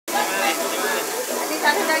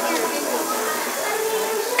I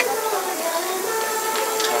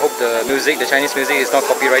hope the music, the Chinese music, is not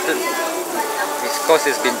copyrighted. Because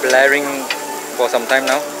it's been blaring for some time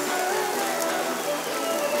now.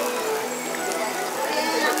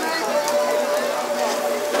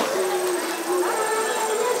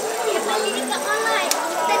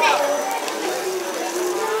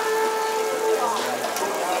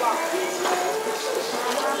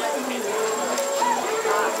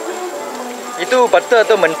 Itu butter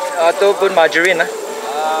ataupun margarine lah?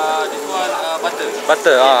 This one butter.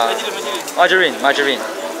 Butter, margarine.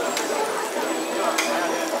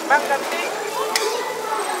 Bang kambing.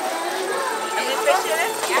 Ada special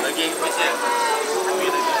Daging special.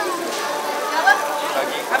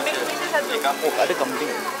 Kambing special satu. Oh, ada kambing.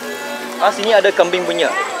 Sini ada kambing punya.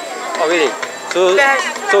 Oh, really? So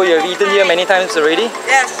you've eaten here many times already?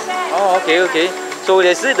 Yes. Oh, okay. So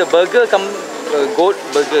is it the burger goat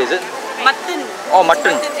burger, is it? Mutton. Oh,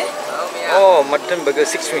 mutton. Oh, mutton burger,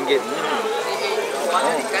 6 ringgit.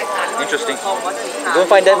 Interesting. You don't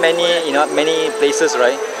find that many, many places,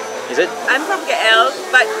 right? Is it? I'm from KL,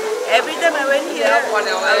 but every time I went here, I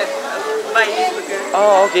buy this burger.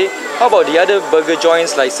 Oh, okay. How about the other burger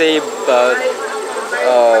joints, like say,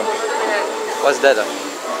 what's that?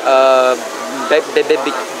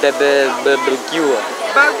 Barbecue.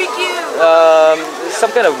 Barbecue.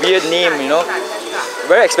 Some kind of weird name,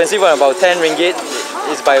 Very expensive one, about 10 ringgit.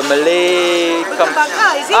 It's by a Malay Bakar,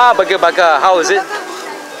 is it? Burger Bakar. How is it?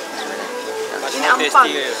 In Ampang.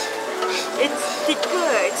 It's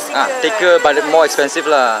thicker. Thicker but more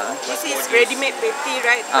expensive lah. This is ready-made patty,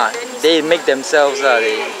 right? They make themselves lah.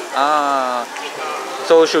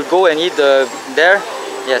 So should go and eat there?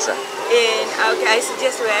 Yes sir. I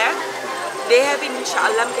suggest where? They have in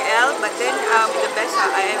Shah Alam KL, but then the best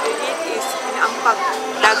I ever eat is in Ampang,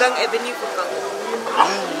 Dagang Avenue, Pukang.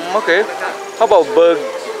 Okay. How about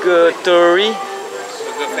Burgertory?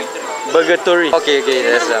 Burgertory. Okay,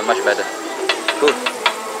 that's much better. Cool.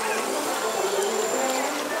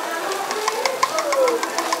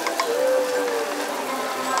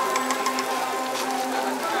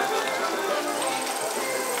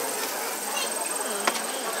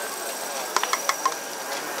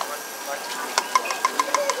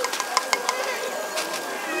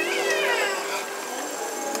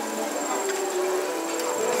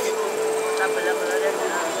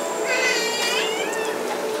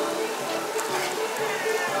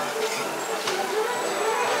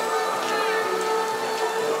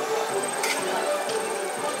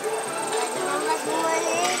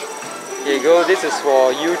 Here you go, this is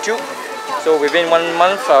for YouTube. So within 1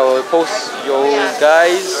 month I will post you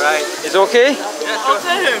guys. Right. It's okay? Yeah, sure.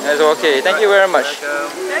 It's okay. Thank you very much.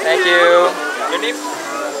 Thank you. Your name?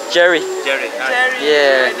 Jerry. Jerry.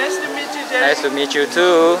 Yeah. Nice to meet you, Jerry. Nice to meet you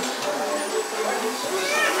too.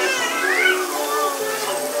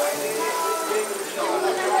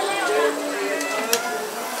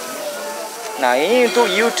 Nah, ini untuk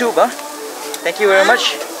YouTube Thank you very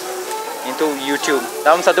much. Untuk YouTube.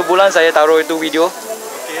 Dalam 1 bulan saya taruh itu video.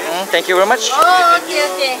 Thank you very much. Oh,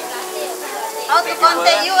 okay. How to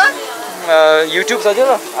contact you YouTube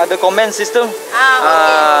sajalah. Ada comment system.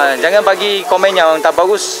 Okay. Jangan bagi komen yang tak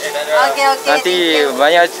bagus. Okay. Nanti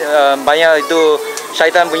banyak itu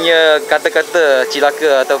syaitan punya kata-kata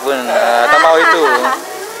cilaka ataupun tak mau itu.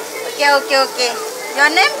 Okay.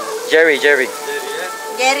 Your name? Jerry. Gerry,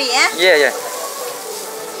 Yeah.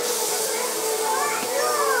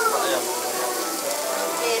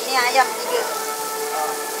 Ni ayam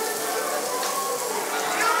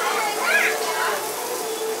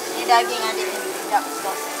 3. Ni daging adik ni. Sekejap,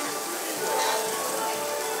 sos.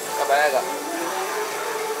 Kabar agak.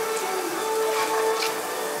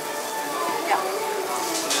 Sekejap.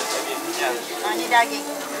 Ni daging.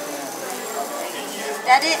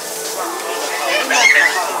 Jadi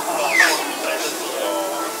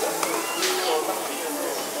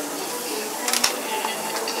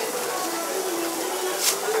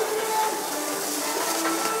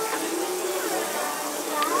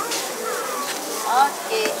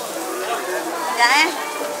okey. Sekejap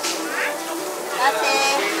Terima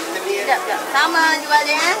kasih. Sekejap. Sama jual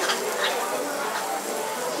dia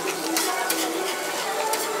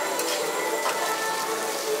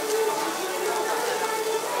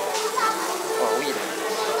Oh, wait.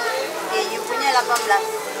 Okay, you punya 18.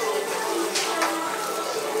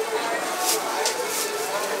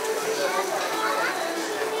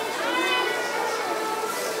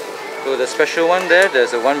 So the special one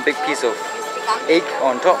there's a one big piece of egg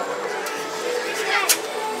on top.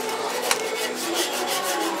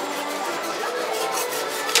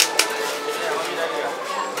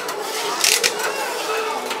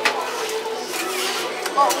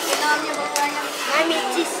 Oh, ayamnya, burger ayam. Mami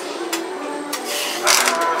cheese.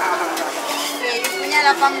 Okay, you punya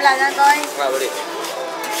 18 lah, Toy. Nggak boleh.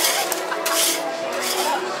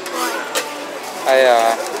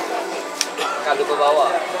 Ayah. Nggak lupa bawa.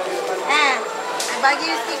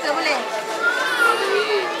 Bagi you stiker boleh?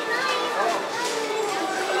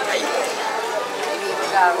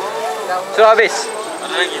 So habis?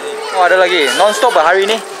 Ada lagi ni. Oh ada lagi. Non-stop lah hari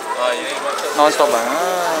ni? Ini Non-stop lah.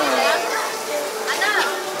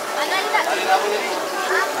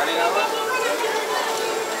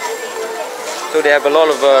 So they have a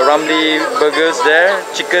lot of Ramly burgers there,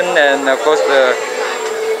 chicken and of course the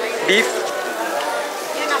beef.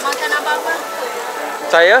 You nak makan apa-apa?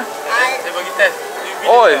 Saya? Saya bagi test.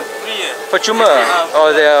 Oh, Free ya? percuma. Oh,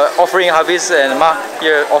 they are offering Hafiz and Ma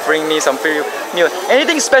here offering me some free meal.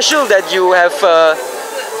 Anything special that you have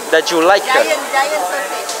that you like? Giant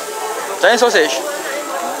sausage. Giant sausage.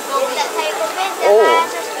 Oh.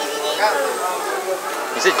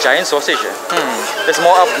 Is it giant sausage? That's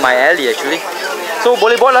more up my alley actually. So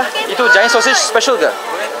boleh buat lah. Itu giant sausage special ke?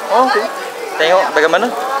 Oh, okay. Tengok bagaimana.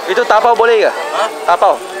 Itu tapau boleh ke? Ha?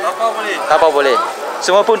 Tapau. Apa boleh? Tapau boleh.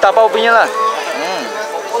 Semua pun tapau punya lah.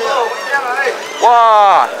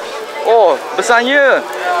 Wah. Oh, besarnya.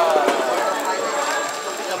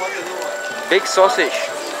 Big sausage.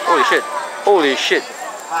 Holy shit. Holy shit.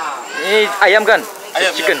 Ini ayam kan? Ayam,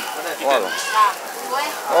 Chicken. ya. Wow.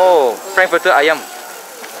 Oh, Frankfurter ayam.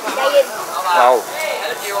 Wow.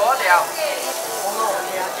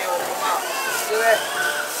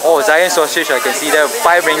 Oh, giant sausage, I can see there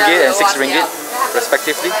 5 ringgit and 6 ringgit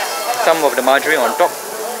respectively. Some of the margarine on top.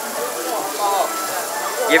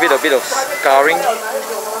 Give it a bit of scarring.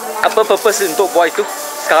 Apa purpose untuk buat itu?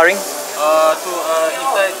 Scarring?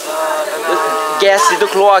 Inside Gas itu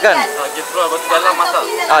keluar kan? gas keluar, lepas tu dalam masak.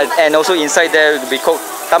 And also inside there will be cooked.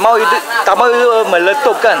 Tak mau itu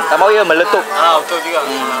meletup kan? Tak mau ia meletup. Betul juga.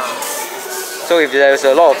 So if there's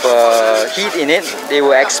a lot of heat in it, they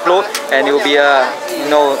will explode and it will be a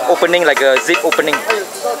opening like a zip opening.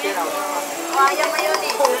 Ayam mayo ni.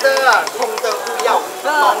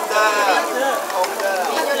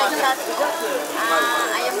 Video lagi satu.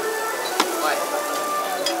 Ayam.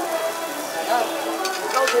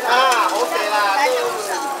 Okay lah.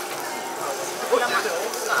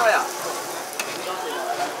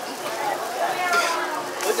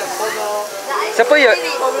 Siapa ya?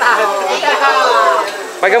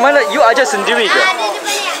 Bagaimana? You ajar sendiri ke? Tak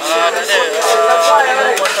ada.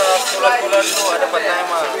 Sekolah-sekolah dulu ada part time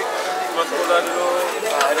lah. Sekolah dulu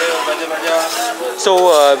ada belajar-belajar.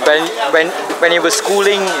 So when he was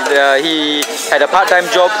schooling, he had a part-time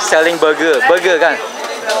job selling burger kan?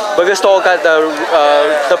 Burger store kat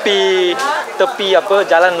tepi apa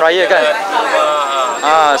Jalan Raya kan?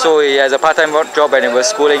 So he has a part-time job when he was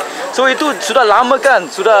schooling. So itu sudah lama kan?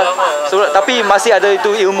 Sudah tapi masih ada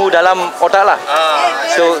itu ilmu dalam otak lah.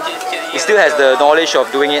 So he still has the knowledge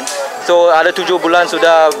of doing it. So ada 7 bulan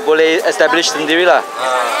sudah boleh establish sendiri lah.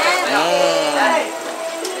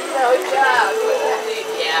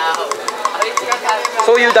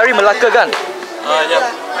 So you dari Melaka kan? Ya.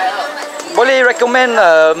 Boleh recommend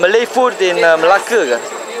Malay food in Melaka ke?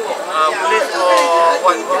 Boleh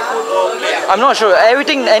what food or plate? I'm not sure.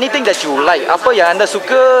 Anything that you like. Apa yang anda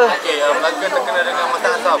suka? Okay, Melaka terkenal dengan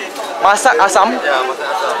masak asam. Masak asam? Ya, masak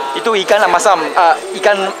asam. Itu ikan asam.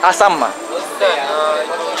 Ikan asam. Bukan,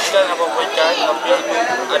 itu ikan apa ikan tapi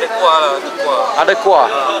ada kuah lah, kuah. Ada kuah.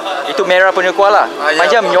 Itu merah punya kuah lah. Ya.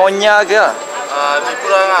 Macam Nyonya ke? Lebih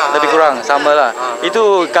kurang lah. Lebih kurang, sama lah.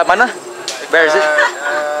 Itu kat mana? Where is it? Kota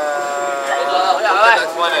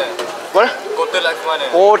Laksamana. What? Kota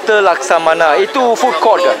Laksamana. Kota Laksamana. Itu food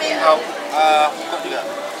court ke? Food court juga.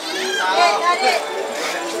 Yang mana lagi?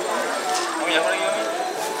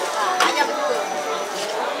 Ayam dua.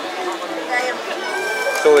 Ayam.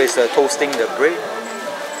 So it's toasting the bread.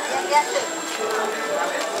 Yang biasa.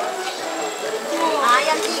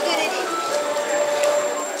 Ayam 3 tadi.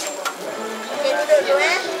 Okay, duduk dulu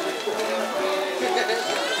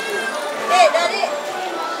dari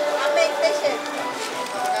ambil station.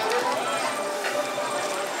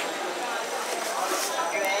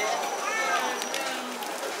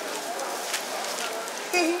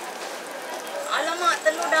 Alamak,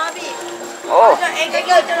 telur dah habis. Oh. Ada egg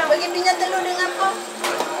lagi. Bagi minyak telur dengan apa?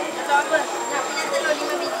 Atau apa? Nak minyak telur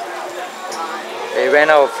 5 biji. They ran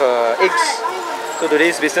out of eggs. So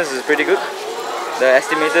today's business is pretty good. The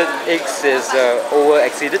estimated eggs is over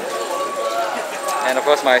exceeded. And of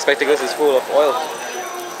course my spectacles is full of oil.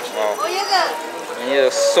 Wow. Oh ya ke? You need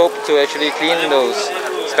a soap to actually clean those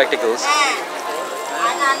spectacles.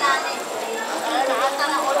 Anak-anak ni.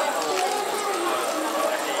 Anak-anak orang.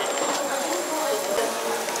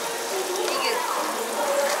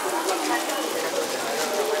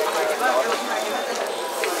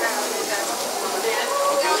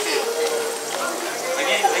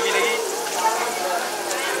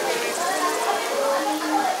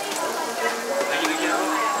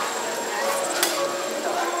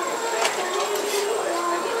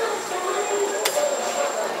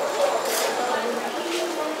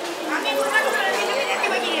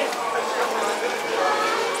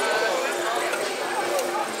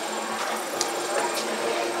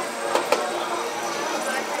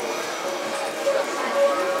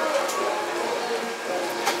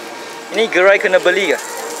 Ni gerai kena beli ke? Ya.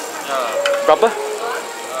 Berapa?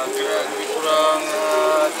 Kira lebih kurang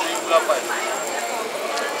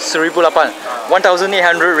 1,800.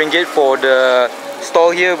 1,800 ringgit for the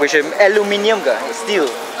stall here, which is aluminium ke? Steel.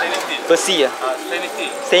 Besi ya?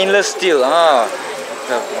 Stainless steel.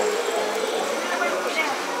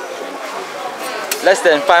 Less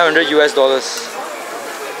than $500 US.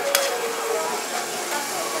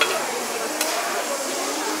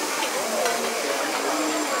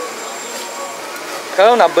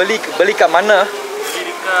 Kalau nak beli kat mana? Beli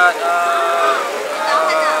dekat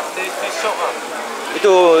street shop lah.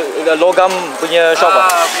 Itu logam punya shop ah.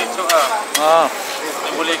 Street shop lah. Kita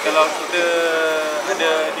boleh, kalau kita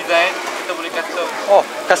ada design, kita boleh custom. Oh,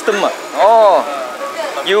 custom ah. Oh.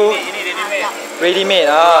 Ini ready made. Ready made.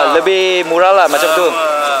 Lebih murah lah macam tu.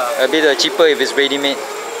 A bit cheaper if it's ready made.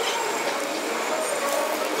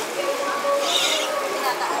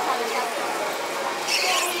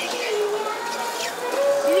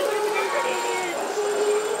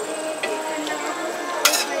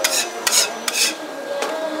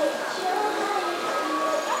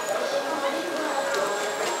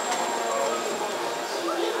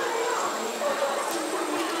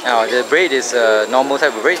 Now the bread is a normal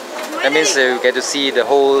type of bread. That means you get to see the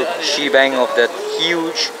whole shebang of that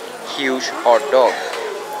huge hot dog.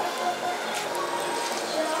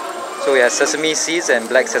 So we have sesame seeds and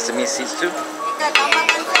black sesame seeds too.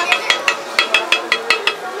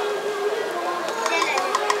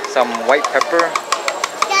 Some white pepper.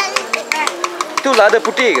 Itu lada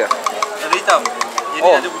putih ke? Lada hitam. Ini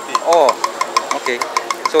lada putih. Oh, okay.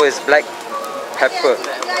 So it's black pepper.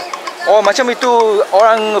 Oh, macam itu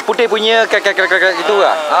orang putih punya crack itu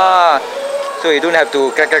lah. So you don't have to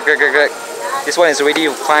crack. This one is already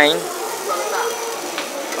fine.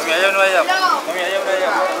 Kami ayam dua ayam. Kami ayam dua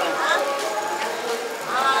ayam.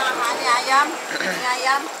 Ini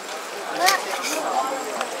ayam.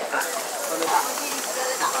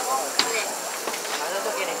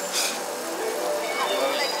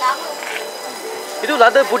 Itu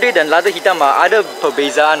lada putih dan lada hitam ada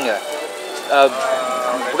perbezaan ke?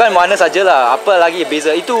 Bukan mana sajalah, apa lagi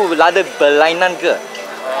beza? Itu lada berlainan ke?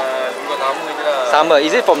 Juga sama je lah. Sama.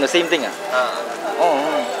 Is it from the same thing ah? Oh.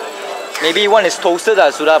 Maybe one is toasted lah,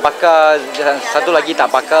 sudah bakar, satu lagi tak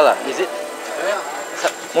bakar lah. Is it?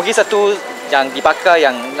 Mungkin satu yang dibakar,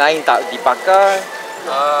 yang lain tak dibakar.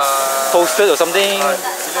 Toasted or something.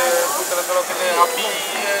 Kalau kena api,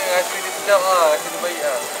 rasa dia sedap lah, rasa dia baik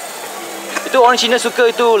lah. Itu orang Cina suka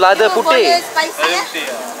itu lada putih. Lada putih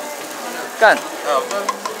lah. Kan? Betul.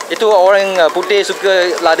 Itu orang putih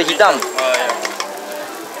suka lada hitam. Ya.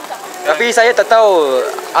 Tapi saya tak tahu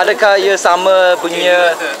adakah ia sama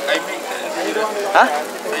punya. I mix Hah?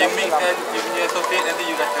 Saya mix kan you punya sausage, nanti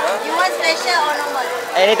you rasa. You want special or normal?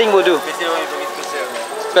 Anything will do. Special orang bagi special.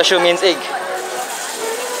 Special means egg.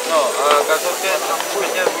 No, kalau sausage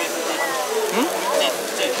special with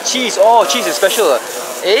cheese. Cheese. Oh, cheese is special.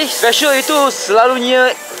 Special itu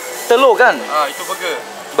selalunya telur kan? Itu burger.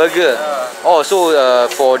 Burger. Oh, so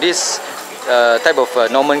for this type of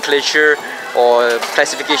nomenclature or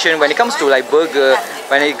classification, when it comes to like burger,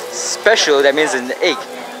 when it's special, that means an egg.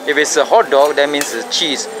 If it's a hot dog, that means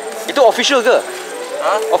cheese. Itu official ke?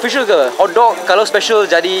 Official ke? Hot dog kalau special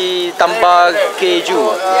jadi tambah keju.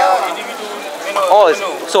 Oh,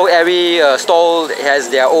 so every stall has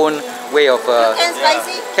their own way of. Can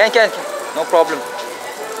spicy? Can. No problem.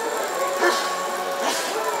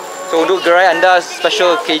 So untuk gerai anda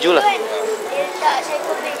special keju lah.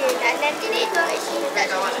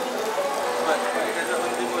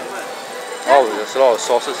 Oh, there's a lot of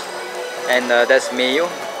sauces, and that's mayo.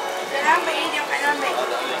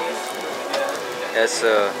 That's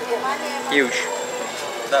huge.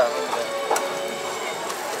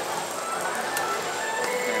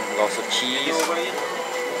 And lots of cheese.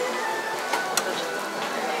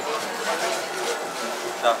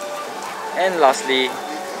 And lastly,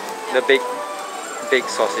 the big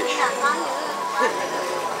sausage.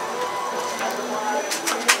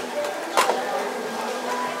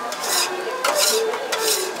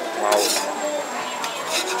 Wow.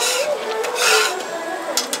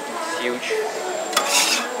 It's huge.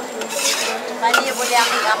 Mana boleh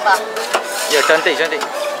ambil gambar? Ya, cantik.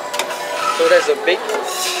 So that's a big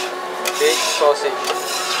sausage.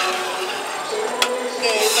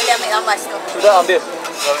 Okay, boleh ambil gambar situ. Sudah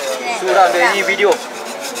ambil ini video.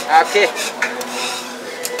 Okay.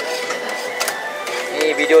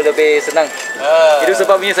 Ini video lebih senang. Itu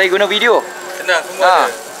sebabnya saya guna video. Senang semua.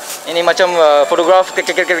 Ini macam photograph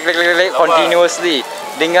continuously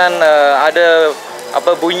dengan ada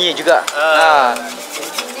apa bunyi juga.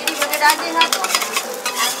 Jadi burger daging satu.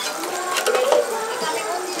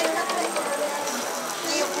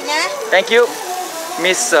 Thank you,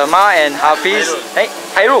 Miss Ma and Hafiz. Hey,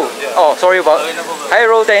 Hairul. Oh, sorry about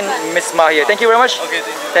Hairul and Miss Ma here. Thank you very much. Okay,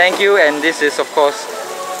 Thank thank you. you, and this is of course.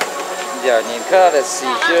 Yeah, let's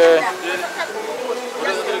see here.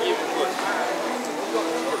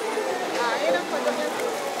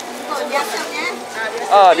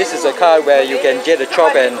 This is a card where you can get a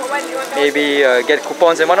job and maybe get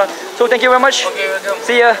coupons and whatnot. So thank you very much. Okay, welcome.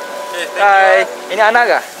 See ya. Okay, Bye. Ini anak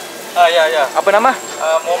kah? Ya. Apa nama?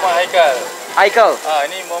 Muhammad Haikal. Aikal.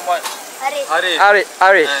 Ini Muhammad Arif.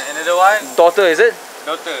 Arif. Another one, Daughter is it?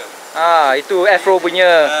 daughter. Itu Afro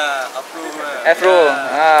punya. Afro.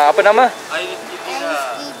 Apa nama?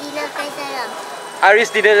 Iris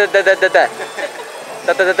Dina.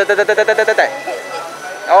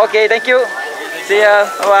 Okay, thank you. See ya.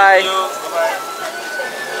 Bye.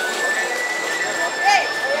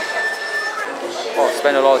 Oh,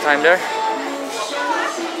 spend a lot of time there.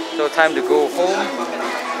 So time to go home.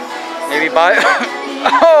 Maybe buy.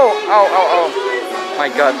 Ow. My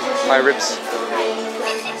God, my ribs.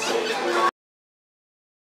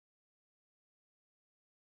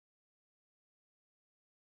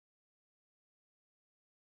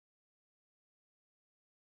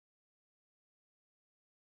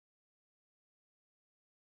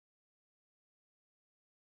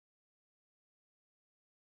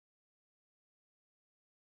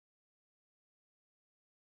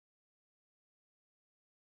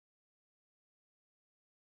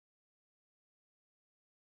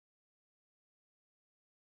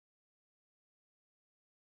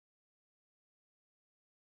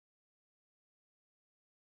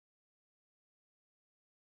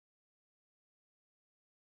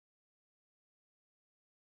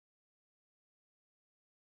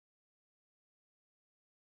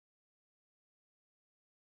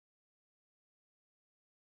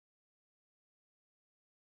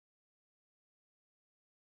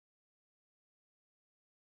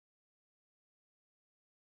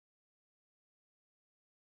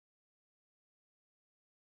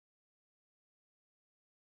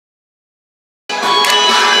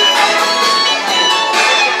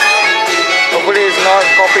 Hopefully it's not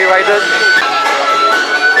copyrighted.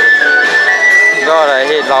 God, I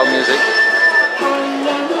hate loud music.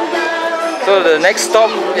 So the next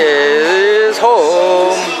stop is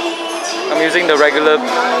home. I'm using the regular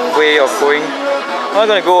way of going. I'm not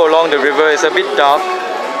gonna go along the river, it's a bit dark.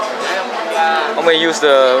 I'm gonna use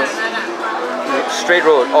the straight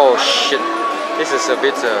road. Oh shit, this is a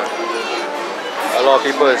bit a lot of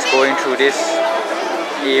people is going through this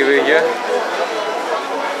area here.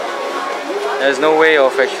 There's no way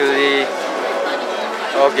of actually.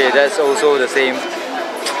 Okay, that's also the same.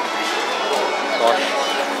 Gosh.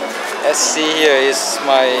 Let's see here. Is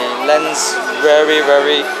my lens very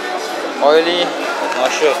oily?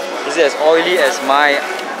 Not sure. Is it as oily as my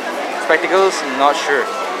spectacles? Not sure.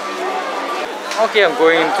 Okay, I'm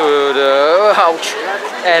going to the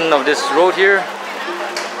end of this road here.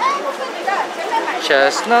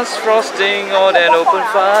 Chestnuts frosting on an open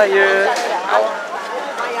fire.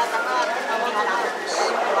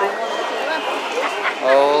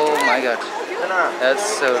 Oh my God,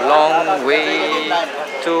 that's a long way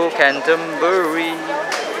to Canterbury.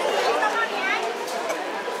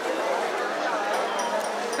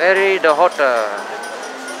 Very the hot.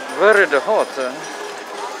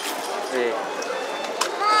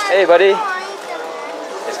 Hey buddy,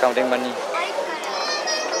 he's counting money.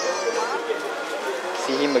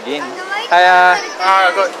 See him again. Hi.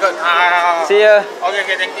 Good. See ya.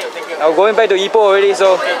 Okay, thank you. I'm going back to Ipoh already,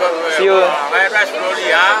 so see you. Drive slowly,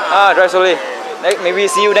 Drive slowly. Maybe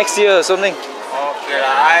see you next year or something. Okay,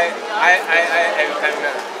 I have time.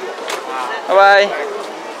 Bye bye.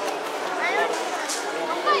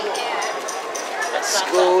 Let's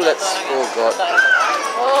go. God.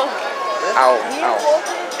 Ow.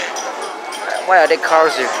 Why are there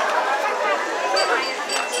cars here?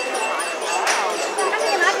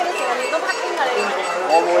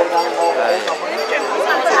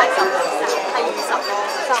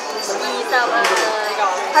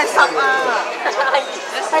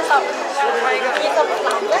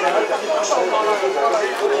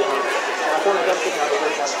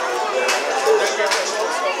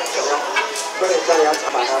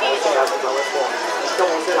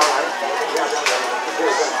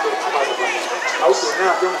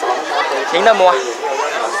 Nhìn得冇啊？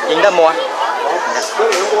影得冇啊？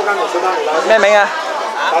咩名啊？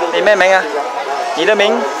你咩名啊？你的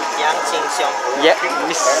名？楊新雄。Yeah,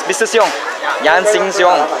 Mr. Xiong. Yan Xing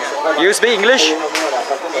Xiong. You speak English?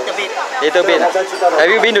 Little bit. Have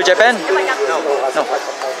you been to Japan? No.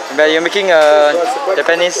 But you're making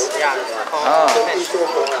Japanese? Yeah.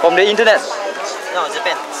 From the internet? No,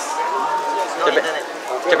 Japan.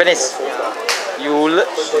 Japanese.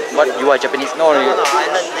 What? You are Japanese? No, No, I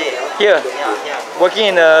learned there. here. Yeah, yeah.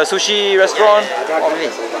 Working in a sushi restaurant. Oh, really?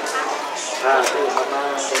 Where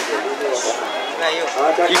are you?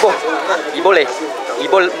 Ibo leh.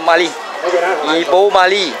 Ibo Mali. Ibo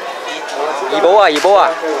Mali. Ibo ah. Ipoh ah.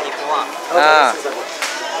 Ah.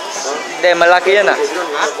 They're Malakian ah.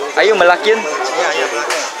 Are you Malakian? Yeah,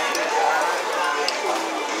 Melaka.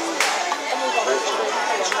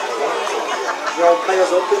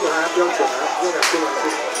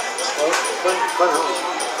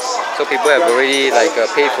 So people have already like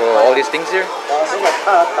paid for all these things here.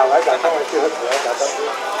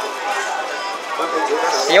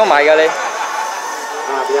 You buy cái này?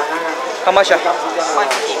 How much?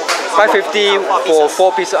 550 for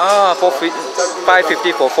 4 pieces. Ah,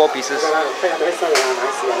 550 for 4 pieces.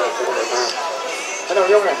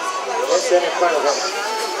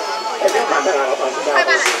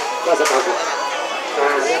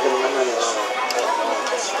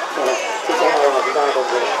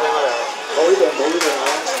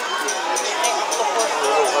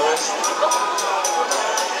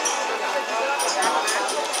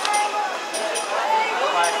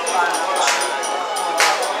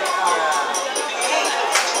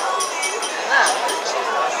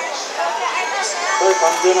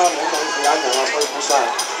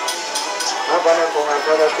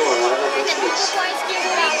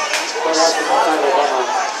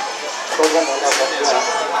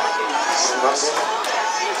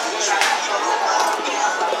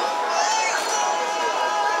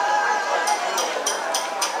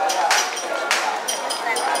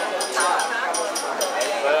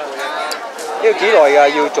 Yêu幾耐㗎？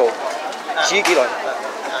要做煮幾耐？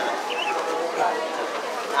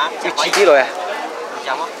要煮幾耐啊？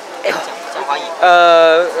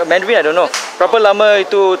 Mandarin I don't know. Berapa lama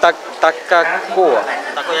itu takako?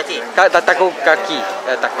 Takoyaki. Takoyaki.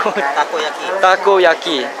 Takoyaki.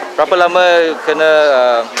 Takoyaki. Berapa lama kena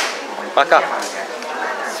bakar?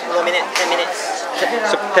 10 minit, 10 minutes.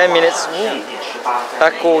 10 minutes.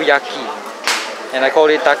 Takoyaki. And I call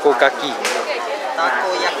it takokaki.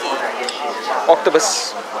 Takoyaki.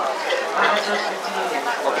 Octopus.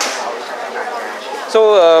 So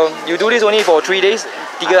you do this only for 3 days?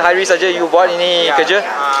 3 hari saja you buat ini kerja?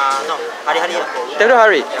 No, hari-hari lah. Tiap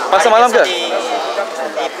hari? Pasar malam ke? Di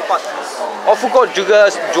food court. Oh, food court juga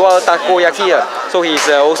jual takoyaki ya? So he's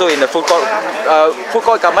also in the food court. Food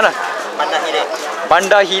court kat mana? Bandar Hilir.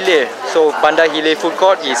 Bandar Hilir. So Bandar Hilir food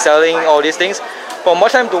court, he's selling all these things. From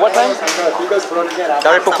what time to what time?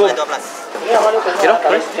 Dari pukul 12. Kira?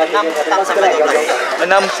 6 sampai 12.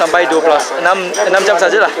 6 sampai 12. 6 jam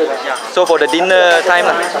sajalah. So for the dinner time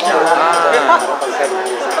lah.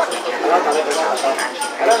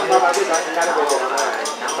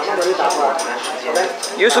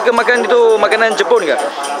 You suka makan itu makanan Jepun ke?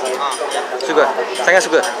 Suka? Sangat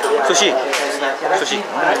suka? Sushi? Sushi.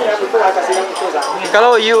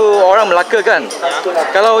 Kalau you orang Melaka kan,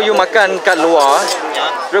 kalau you makan kat luar,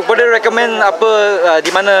 boleh recommend apa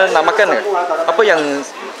di mana nak makan ke? Apa yang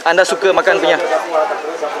anda suka makan punya?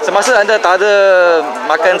 Semasa anda tak ada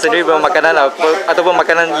makan sendiri makanan ataupun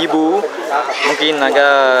makanan ibu, mungkin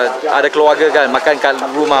ada keluarga kan makan kat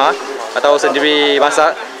rumah atau sendiri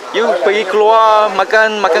masak, you pergi keluar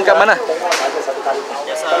makan kat mana?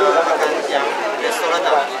 Biasa makan yang restoran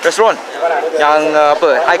lah. Restoran? Yang apa?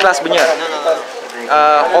 High class punya?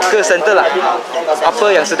 Hawker center lah.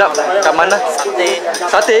 Apa yang sedap? Kat mana? Sate.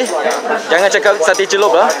 Sate? Jangan cakap sate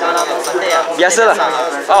celup lah. Sate ya. Biasalah.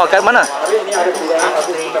 Oh, kat mana?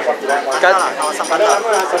 Kat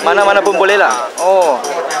mana-mana pun boleh lah. Oh.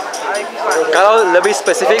 Kalau lebih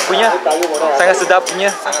spesifik punya, sangat sedap punya.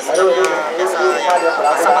 Sangat sedap. Biasa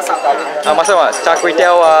yang masak-masak. Masak char kway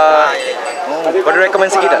teow. Boleh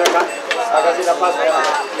recommend sikit tak?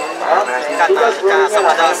 Ikan asam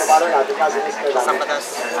pedas. Asam pedas.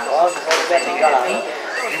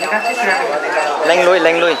 Lengloi.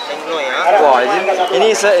 Lengloi ya. Wah,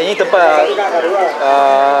 ini tempat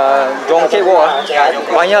Jonker Walk.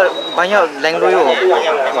 Banyak lengloi.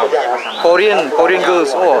 Korean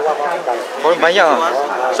girls. Oh, banyak.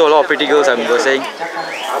 So a lot of pretty girls I'm saying.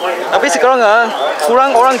 Tapi sekarang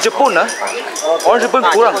kurang orang Jepun Orang Jepun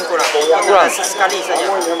kurang. Sekali saja.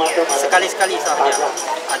 Sekali saja.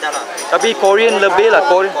 Ada lah. Tapi Korean lebih lah.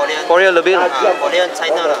 Korea lebih lah. Korean,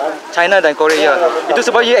 China lah. China dan Korea. Itu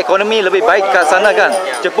sebab ekonomi lebih baik kat sana kan.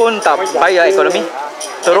 Jepun tak baik ekonomi.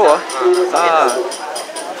 Teruk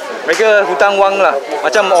Mereka hutang wang lah.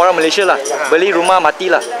 Macam orang Malaysia lah. Beli rumah mati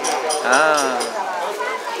lah.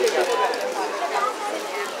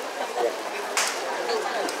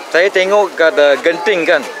 Saya tengok kat genting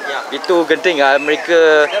kan. Itu genting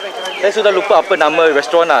mereka Saya sudah lupa apa nama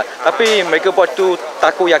restoran lah. Tapi mereka buat tu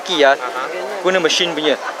takoyaki ya. Guna mesin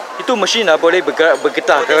punya. Itu mesin lah boleh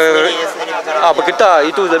bergetar. Bergetar.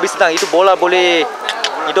 Itu lebih senang. Itu bola boleh.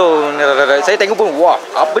 Itu saya tengok pun wah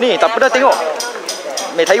apa ni? Tak pernah tengok.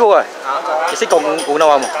 未睇過啊？你識講廣東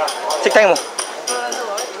話冇？識聽冇？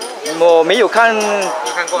我沒有看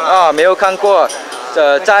啊，沒有看過。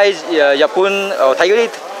在日本睇嗰啲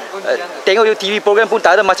tengok di TV program pun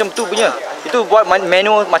tak ada macam tu punya. Itu buat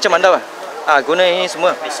menu macam mana lah. Guna ini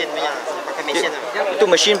semua. Mesin punya, pakai mesin. Itu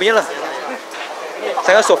mesin punya lah.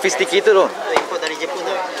 Sangat sophisticated loh. Import dari Jepun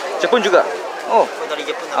tu. Jepun juga. Oh. Import dari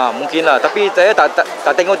Jepun. Mungkin lah. Tapi saya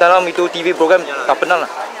tak tengok dalam itu TV program. Tak pernah lah.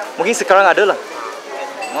 Mungkin sekarang ada lah.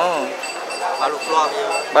 Oh. Baru keluar punya.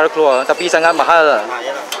 Baru keluar. Tapi sangat mahal lah.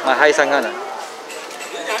 Mahal sangat lah.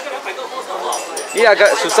 Ini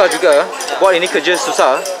agak susah juga. Buat ini kerja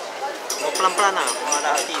susah. Pelan-pelan lah. Ada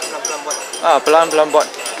hati pelan-pelan buat. Pelan-pelan buat.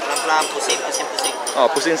 Pelan-pelan pusing.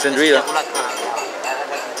 Pusing sendiri lah.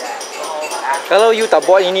 Kalau you tak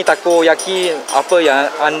buat ini takoyaki, apa yang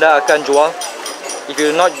anda akan jual? If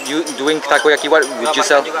you're not doing takoyaki, what would you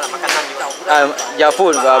sell? Makanan juga.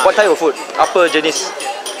 Food. What type of food? Apa jenis?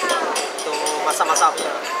 Itu masak-masak.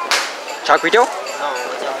 Char kway teow? No,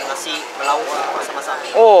 macam nasi melauk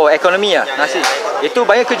masak-masak. Oh, ekonomi ah, nasi. Itu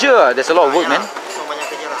banyak kerja. There's a lot of work, man. So banyak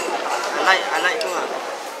kerja lah. I like itu lah.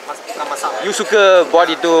 Bukan masak. You suka buat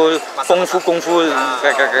itu kungfu.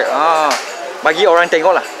 Bagi orang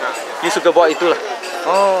tengok lah. You suka buat itulah.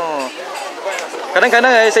 Oh.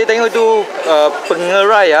 Kadang-kadang saya tengok itu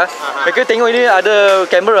pengerai ya. Mereka tengok ini ada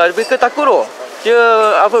kamera, mereka takut loh. Dia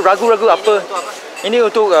ragu-ragu apa. Ini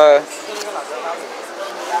untuk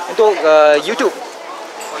YouTube.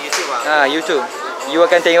 Oh, YouTube ah. YouTube. You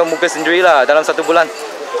akan tengok muka sendiri lah dalam 1 bulan.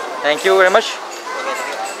 Thank you very much.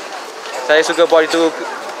 Saya suka buat itu,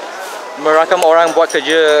 merakam orang buat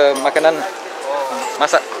kerja makanan,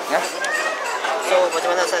 masak. Ya. So macam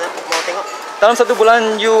mana saya mau tengok? Dalam 1 bulan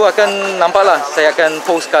you akan nampak lah. Saya akan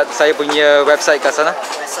post kat saya punya website kat sana.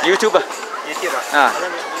 YouTube lah. YouTube ah.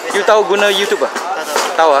 You tahu guna YouTube ah?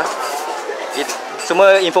 Tahu ah.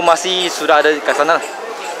 Semua informasi sudah ada kat sana.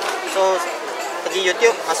 So pergi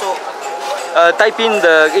YouTube masuk. Type in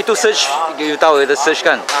itu search, you tahu itu search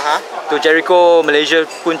kan? Tu Gerryko Malaysia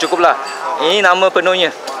pun cukup lah. Ini nama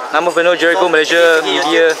penuhnya. Nama penuh Gerryko Malaysia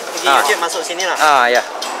Media. Pergi YouTube masuk sini lah. Ya.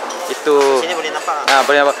 Itu sini boleh nampak lah.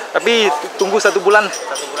 Boleh nampak. Tapi tunggu 1 bulan.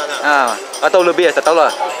 1 bulan lah. Atau lebih tak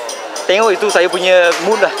tahulah. Tengok itu saya punya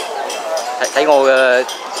mood lah. Tengok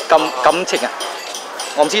Cheng ah.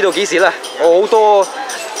 我唔知道幾時啦。我好多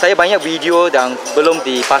saya banyak video yang belum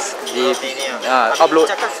upload.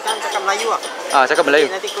 Cakap Melayu ah. Cakap Melayu.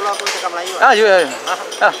 Nanti keluar pun cakap Melayu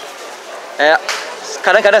juga.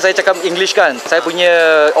 Kadang-kadang saya cakap English kan. Saya punya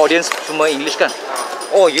audience semua English kan.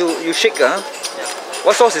 Oh, you shake ah.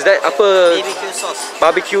 What sauce is that? Apa? Barbecue sauce.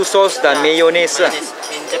 Barbecue sauce dan mayonnaise lah.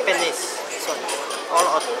 In Japanese sauce.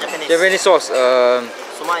 All of Japanese. Japanese sauce.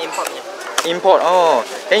 Semua importnya. Import. Oh,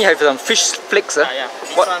 then you have some fish flakes ah.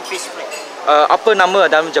 This one fish flake. Apa nama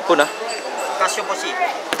dalam Jepun ah? Kashoboshi.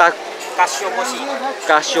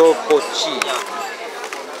 Kashoboshi.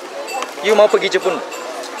 You mau pergi Jepun?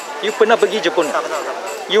 You pernah pergi Jepun? Tak betul.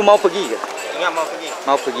 You mau pergi ke? Ingat mau pergi.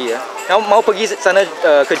 Mau pergi ya. Kamu mau pergi sana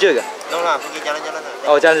kerja ke? No lah, pergi jalan-jalan lah.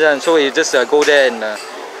 Oh, jalan-jalan. So you just go there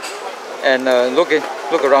and look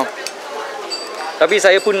around. Tapi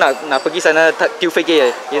saya pun nak pergi sana tiu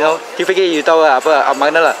fikir, you know. Tiu fikir you tahu apa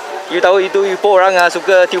mana lah. You tahu itu Ipoh orang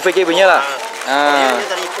suka tiu fikir punya lah. Ini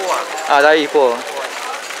dari Ipoh ah. Dari Ipoh.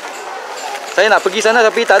 Saya nak pergi sana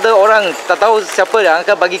tapi tak ada orang, tak tahu siapa yang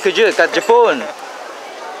akan bagi kerja kat Jepun.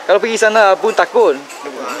 Kalau pergi sana pun takut.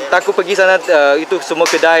 Takut pergi sana itu semua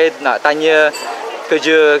kedai nak tanya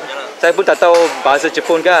kerja. Saya pun tak tahu bahasa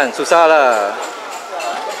Jepun kan, susah lah.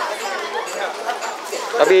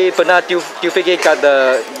 Tapi pernah tiu fikir kat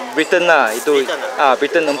Britain lah itu.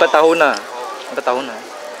 Britain 4 tahun lah. 4 tahun lah.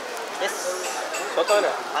 Yes. Foto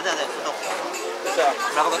ada? Ada foto.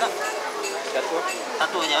 Berapa kotak?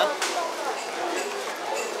 Satu aja.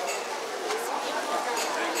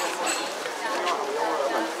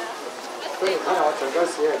所以看整个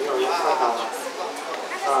鞋也没有上岛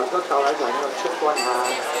这岛来讲没有去关它，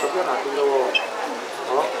随便拿低了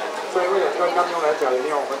所以为了刚刚用来讲，里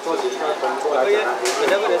面我们做几个工作来讲，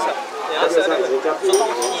他就像以前家别人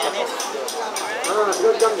这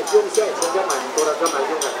个干你不用像以前家买很多的，干嘛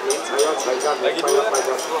用啊？年才要采干，年快要快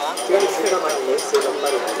干，这样以前干嘛年谁能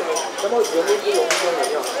快点？那么原料不容易用的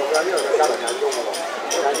料，同样料人家很难用的嘛，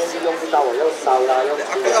很难用就用不到我要烧啦，要煮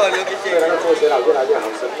啦，所以那个做起来越来越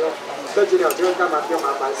好吃。这几两就干嘛不用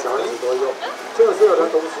麻烦小孩子多用，这个是有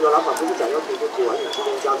的东西哦，老板不是讲要煮就煮完，你今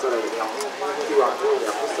天加这来的料，丢完就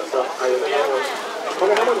了不舍得，还有那个。后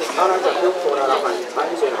面他们你茶来讲不用多了，老板茶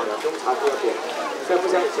一点好了，不用茶第二遍。现在不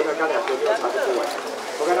像以前的干2天就茶就不完。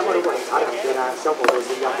OK， 那么如果你茶2天啊，效果都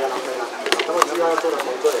是一样，不要浪费啦。那么需要做的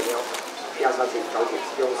工作也没有压下去，搞点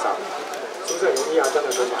不用少，是不是很容易啊？这样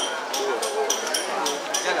的做法。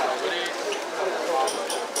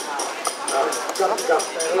这样，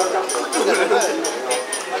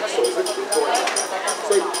手是提过来，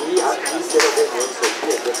所以提斜的这种手也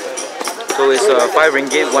是。So it's 5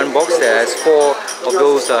 ringgit one box that has 4 of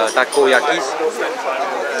those takoyakis.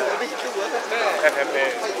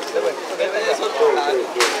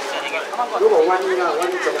 如果万一呢？万一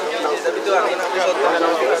怎么样到时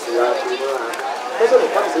啊，但是你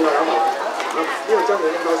当时老板，因为这样用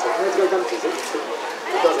到手，因为这个只是一次。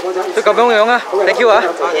都咁樣樣啊 ，thank you 啊，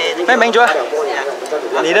咩名咗啊？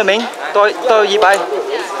你的名多100。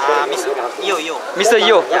Mr.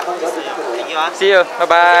 Yu。See you， 拜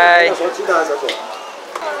拜。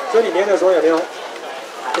这里面的时候有没有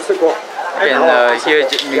不吃过 ？And here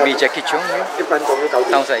maybe Jackie Chung.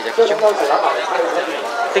 Sounds like Jackie Chung.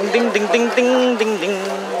 Ding ding ding ding ding ding ding.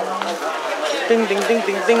 Ding ding ding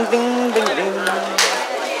ding ding ding ding ding.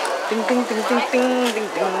 Ding ding ding ding ding ding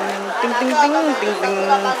ding. Ding ding ding ding ding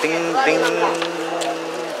ding ding.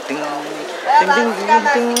 Ding ding ding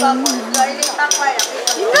ding ding.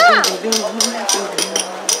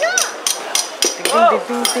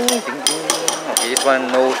 Okay, this one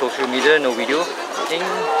no social media, no video. Ding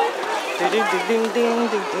ding ding ding ding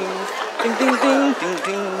ding ding ding ding ding ding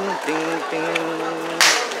ding ding ding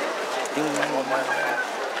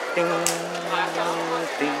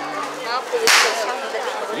ding.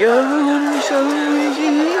 有人手一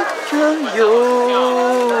张油，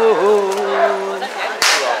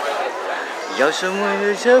要什么的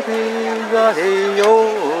小皮瓜的油。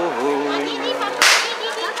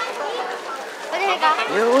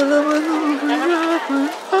有那么多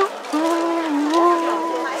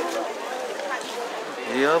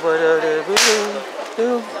要把它的不咚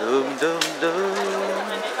咚咚咚，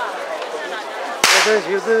把它就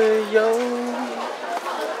不要，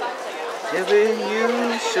就不要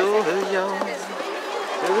说要，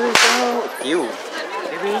不要，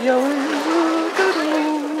不要。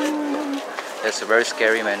That's very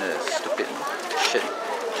scary, man. That's stupid shit.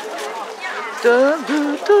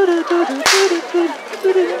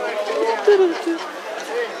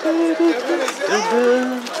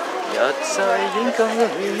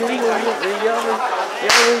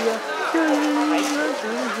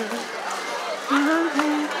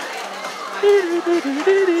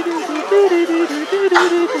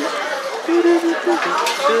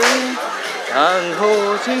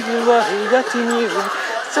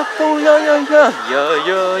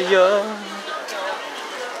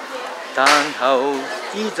但后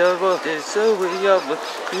依着我的社会要不，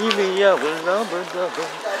你们要不那么那么，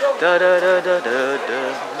哒哒哒哒哒哒，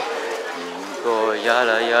英国呀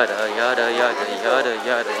啦呀啦呀啦呀啦呀啦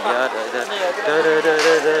呀啦呀啦哒，哒哒哒哒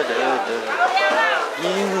哒哒哒，英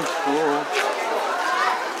国，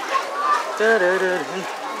哒哒哒哒，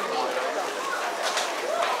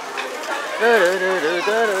哒哒哒哒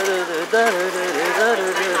哒哒哒哒哒哒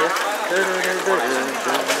哒哒哒哒哒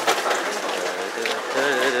哒。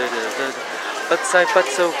Bắt sai bắt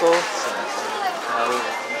sâu cô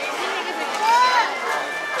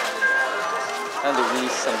and we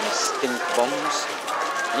need some stink bombs.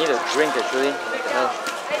 I need a drink actually. What the hell?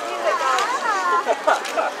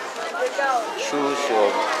 Shoes or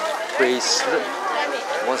bracelet?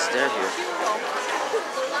 What's there here?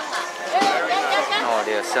 Oh,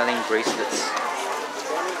 they are selling bracelets.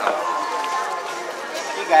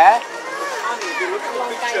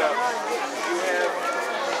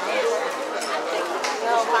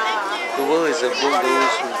 The world is a book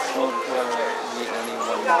those who don't need only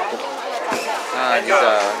one book. These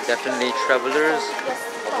are definitely travelers.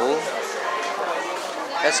 Oh,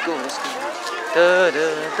 let's go, let's go. Da da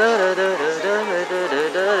da da da da da da da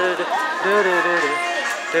da da da da.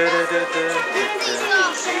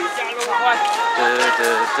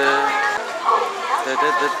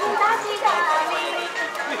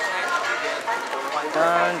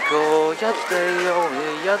 Tango yatteo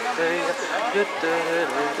yatteo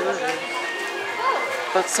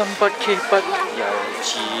but somebody but yao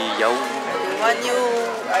chi yao.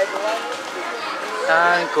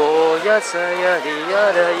 Tango yada yada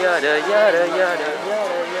yada yada yada yada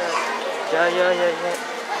yada yada.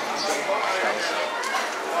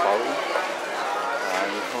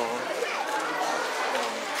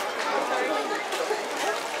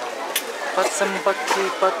 Pat sempat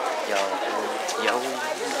kipat yau yau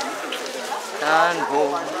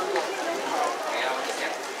Tango.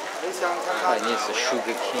 I need a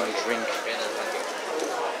sugar cane drink.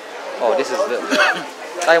 Oh, this is the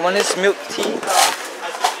Taiwanese milk tea.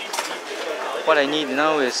 What I need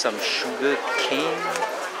now is some sugar cane,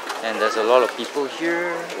 and there's a lot of people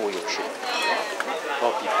here. Oh, yo, shit. A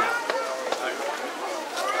lot of people.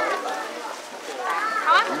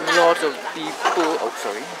 Lots of people. Oh,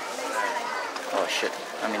 sorry. Oh, shit.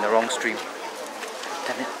 I'm in the wrong stream.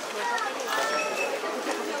 Damn it.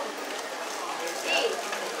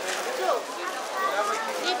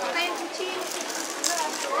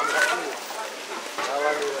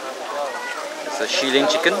 It's a shilling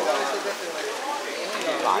chicken.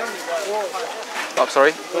 Oh,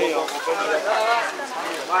 sorry.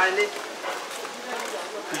 I need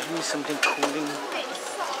something cooling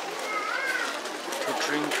to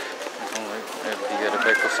drink. Maybe at the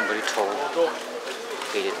back of somebody tall.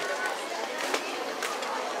 Hate it.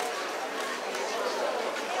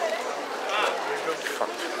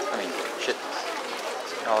 Fuck. I mean, shit.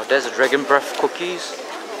 Oh, there's a dragon breath cookies.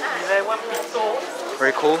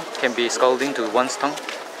 Very cool. Can be scalding to one's tongue.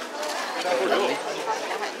 Definitely.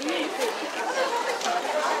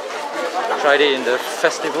 Tried it in the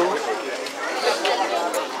festival.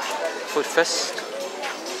 Food fest.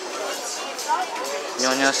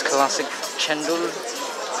 Nyonya's classic chendol.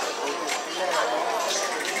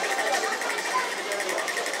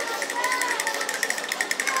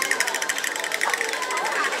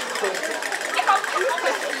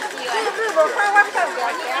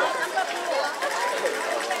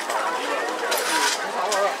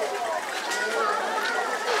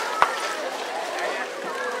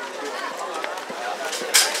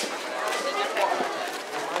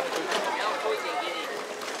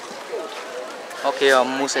 Okay,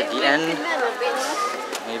 almost at the end.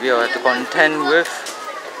 Maybe I'll have to contend with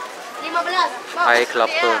high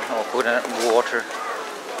clubber or coconut water.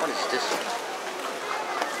 What is this?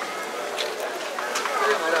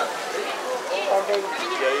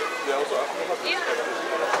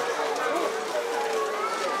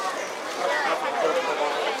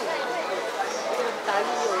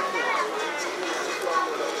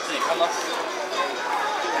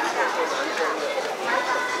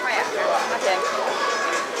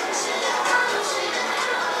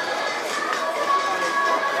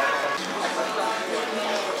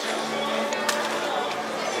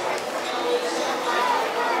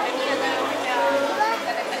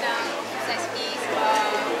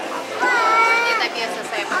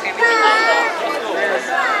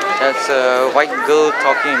 That's a white girl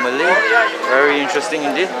talking in Malay. Very interesting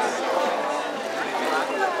indeed.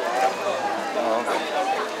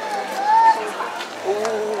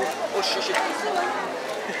 Oh shit.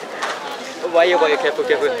 Why you careful?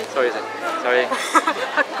 Sorry.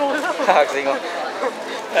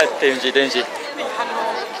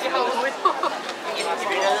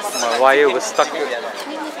 My wire was stuck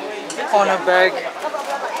on a bag.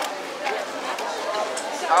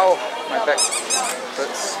 Ow, my back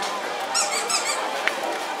hurts.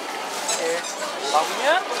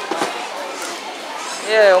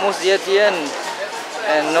 Yeah, almost at the end.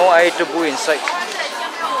 And no air taboo in sight.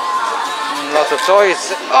 Lots of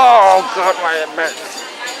toys. Oh god, my back.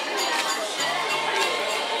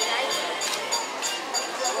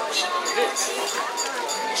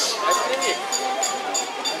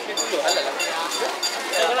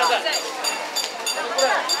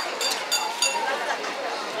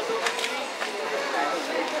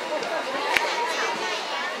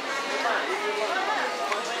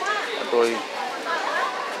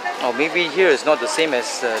 Oh, maybe here is not the same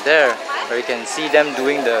as there, where you can see them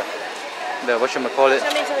doing the whatchamacallit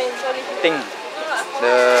thing,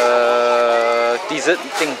 the dessert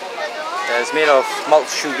thing that's made of malt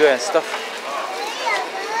sugar and stuff.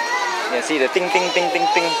 You can see the ting.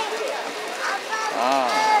 Ah,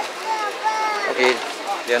 okay,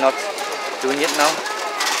 they are not doing it now.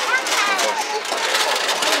 Oh gosh.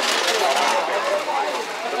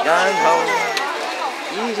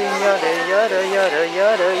 Eating yada.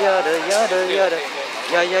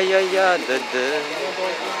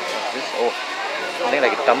 Oh, something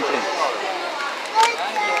like a dumpling.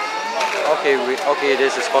 Okay,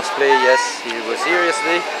 this is cosplay. Yes, he was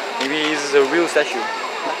seriously. Maybe this is a real statue.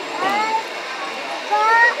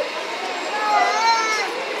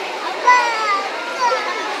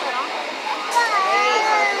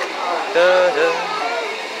 Da.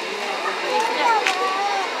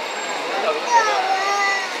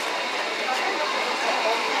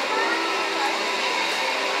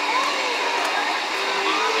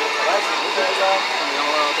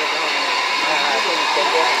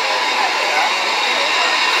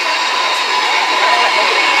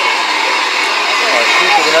 Two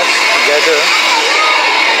coconuts together.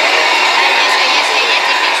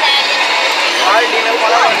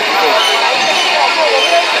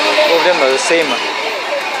 Both of them are the same.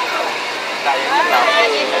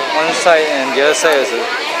 One side and the other side is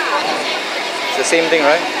the same thing,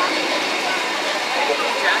 right?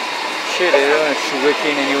 Shit, they don't have sugar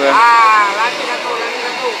cane anywhere.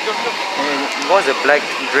 And what's the black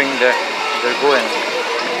drink there? We'll go and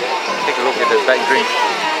take a look at the black drink.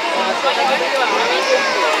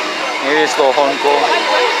 Maybe it's called Honko.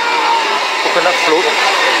 Coconut float.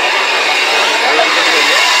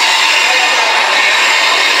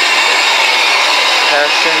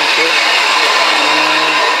 Passion fruit.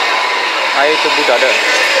 Air tebu tak ada.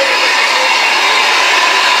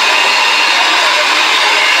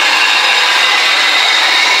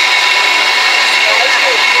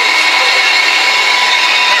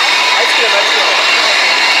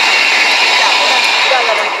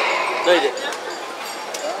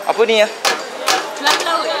 Apa ni ya? Kelapa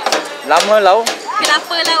laut. Lama laut?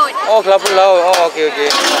 Kelapa laut. Oh, kelapa laut. Oh, okay, okay.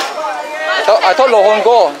 I thought lohon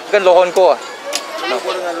ko. Bukan lohon ko. No.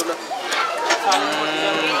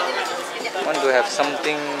 Want to have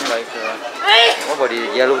something like what about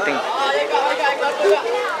the yellow thing?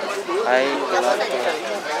 I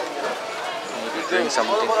need to drink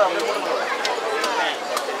something.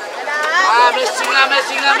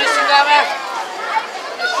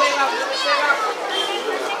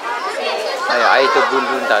 Air tebu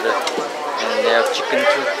pun tak ada. And they have chicken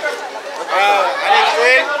too.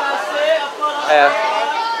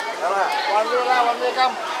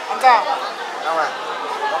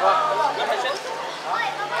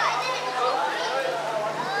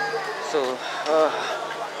 So,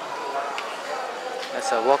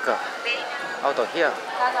 let's walk out of here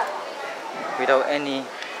without any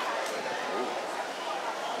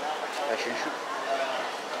fashion shoot.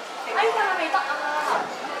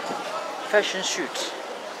 Fashion shoot.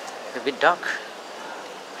 A bit dark.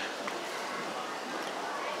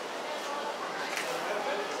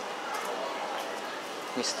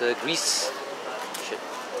 Mr. Grease. Shit.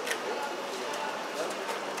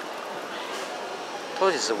 Oh,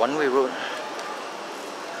 this is a one-way road.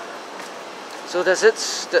 So that's it.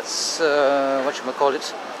 That's what you might call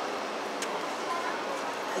it.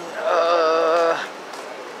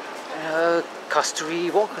 Casturi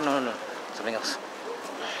Walk? No. Something else.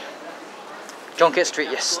 Jonker Street,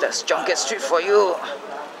 yes, that's Jonker Street for you.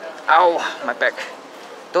 Ow, my back.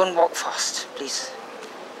 Don't walk fast, please.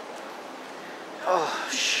 Oh,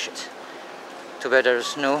 shit. Too bad there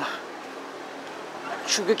is no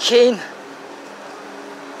sugar cane.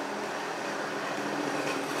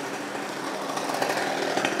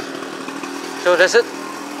 So that's it.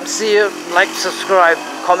 See you, like, subscribe,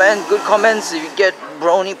 comment, good comments if you get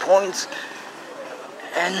brownie points.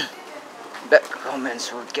 And bad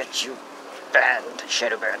comments will get you banned,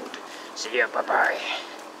 shadow banned. See ya, bye bye.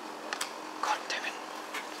 God damn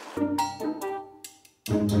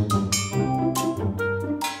it.